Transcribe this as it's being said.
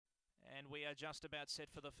we are just about set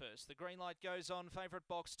for the first. The green light goes on. Favourite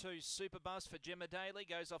box 2, Superbus for Gemma Daly.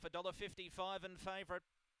 Goes off $1.55 and favourite.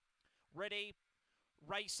 Ready.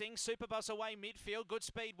 Racing, Superbus away midfield, good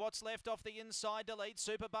speed, what's left off the inside to lead.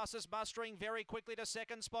 Superbus is mustering very quickly to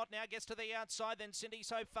second spot, now gets to the outside, then Cindy's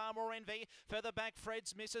Hope, Far More Envy. Further back,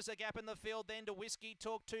 Fred's misses a gap in the field, then to Whiskey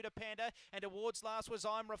Talk, 2 to Panda, and towards last was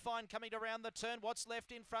I'm Refined coming around the turn. What's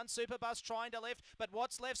left in front, Superbus trying to lift, but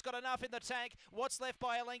what's left's got enough in the tank. What's left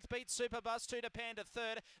by a length beats Superbus, 2 to Panda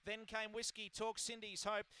third, then came Whiskey Talk, Cindy's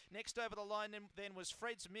Hope. Next over the line then was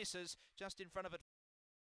Fred's misses, just in front of it.